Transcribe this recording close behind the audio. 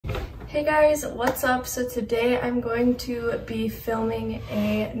Hey guys, what's up? So today I'm going to be filming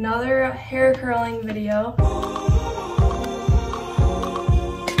another hair curling video.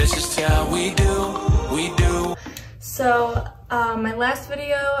 This is how we do. So my last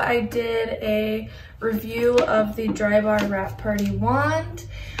video I did a review of the Drybar Wrap Party wand.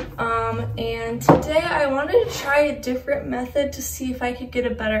 And today I wanted to try a different method to see if I could get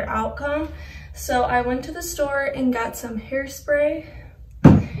a better outcome. So I went to the store and got some hairspray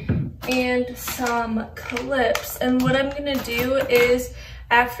and some clips, and what I'm gonna do is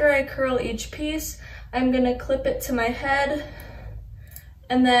after I curl each piece I'm gonna clip it to my head,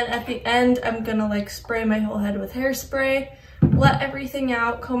 and then at the end I'm gonna like spray my whole head with hairspray, let everything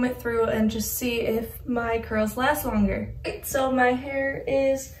out, comb it through, and just see if my curls last longer. So my hair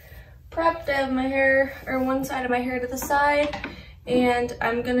is prepped. I have my hair, or one side of my hair to the side, and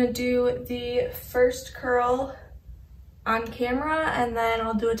I'm gonna do the first curl on camera, and then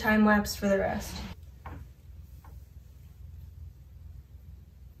I'll do a time lapse for the rest.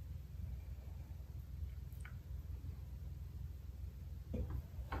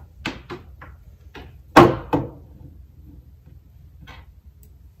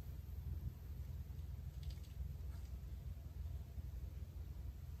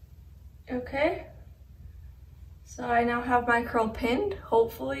 Okay, so I now have my curl pinned.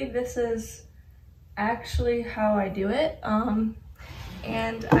 Hopefully this is actually how I do it.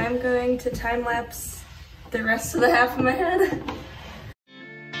 And I'm going to time lapse the rest of the half of my head.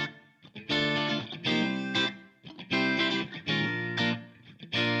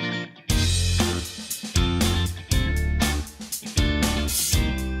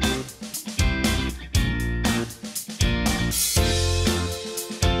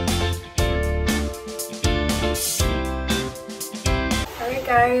 Alright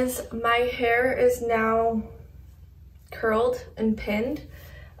guys, my hair is now curled and pinned.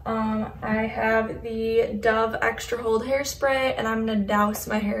 I have the Dove Extra Hold hairspray, and I'm gonna douse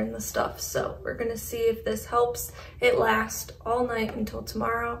my hair in the stuff. So we're gonna see if this helps it last all night until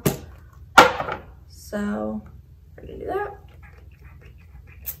tomorrow. So we're gonna do that.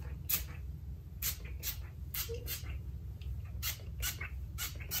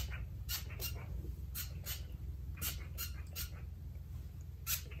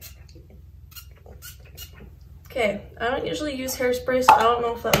 Okay, I don't usually use hairspray, so I don't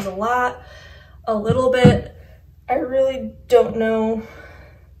know if that was a lot, a little bit. I really don't know.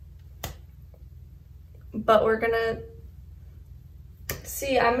 But we're gonna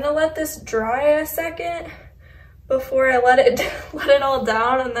see. I'm gonna let this dry a second before I let it all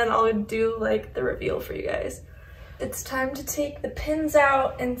down, and then I'll do like the reveal for you guys. It's time to take the pins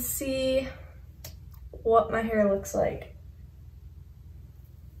out and see what my hair looks like.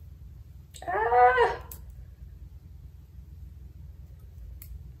 Ah!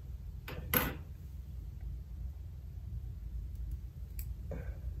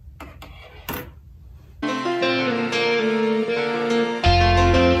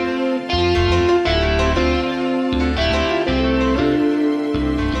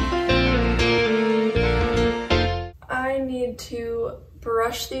 To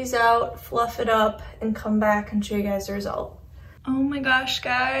brush these out, fluff it up, and come back and show you guys the result. Oh my gosh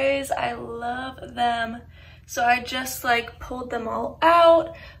guys, I love them. So I just like pulled them all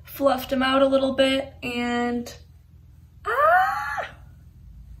out, fluffed them out a little bit, and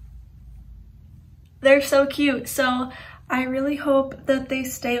they're so cute. So I really hope that they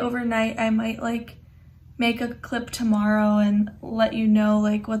stay overnight. I might like make a clip tomorrow and let you know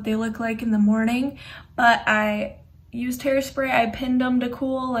like what they look like in the morning, but I used hairspray, I pinned them to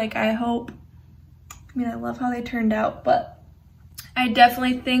cool. Like I love how they turned out, but I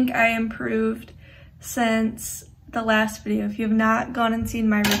definitely think I improved since the last video. If you have not gone and seen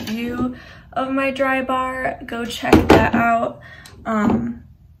my review of my Drybar, go check that out.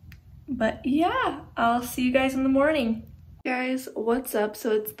 But yeah, I'll see you guys in the morning. Guys, what's up?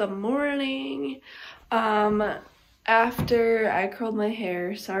 So it's the morning. After I curled my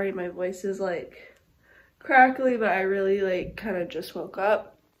hair, sorry my voice is like crackly, but I really like kind of just woke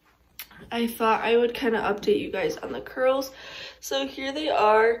up. I thought I would kind of update you guys on the curls. So here they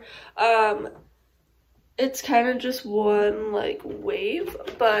are. It's kind of just one like wave,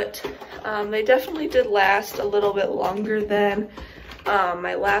 but they definitely did last a little bit longer than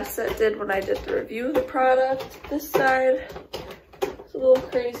my last set did when I did the review of the product. This side is a little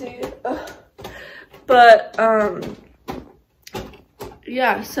crazy. But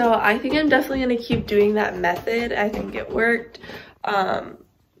yeah, so I think I'm definitely gonna keep doing that method. I think it worked.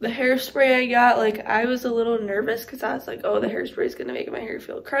 The hairspray I got, like I was a little nervous because I was like, oh, the hairspray is gonna make my hair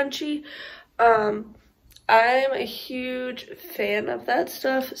feel crunchy. I'm a huge fan of that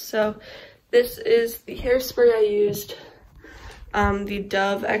stuff. So this is the hairspray I used, the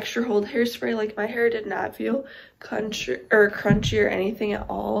Dove Extra Hold hairspray. Like, my hair did not feel crunchy or anything at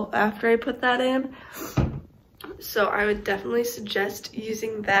all after I put that in. So I would definitely suggest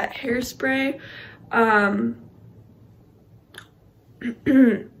using that hairspray.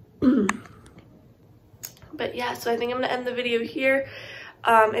 But yeah, so I think I'm gonna end the video here.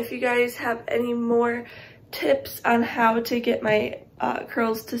 If you guys have any more tips on how to get my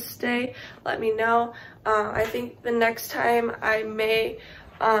curls to stay, let me know. I think the next time I may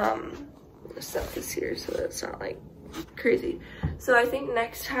set this here so that it's not like crazy. So I think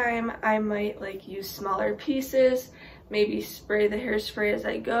next time I might like use smaller pieces, maybe spray the hairspray as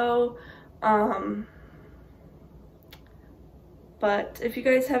I go. But if you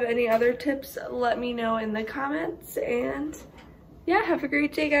guys have any other tips, let me know in the comments. And yeah, have a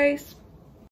great day, guys.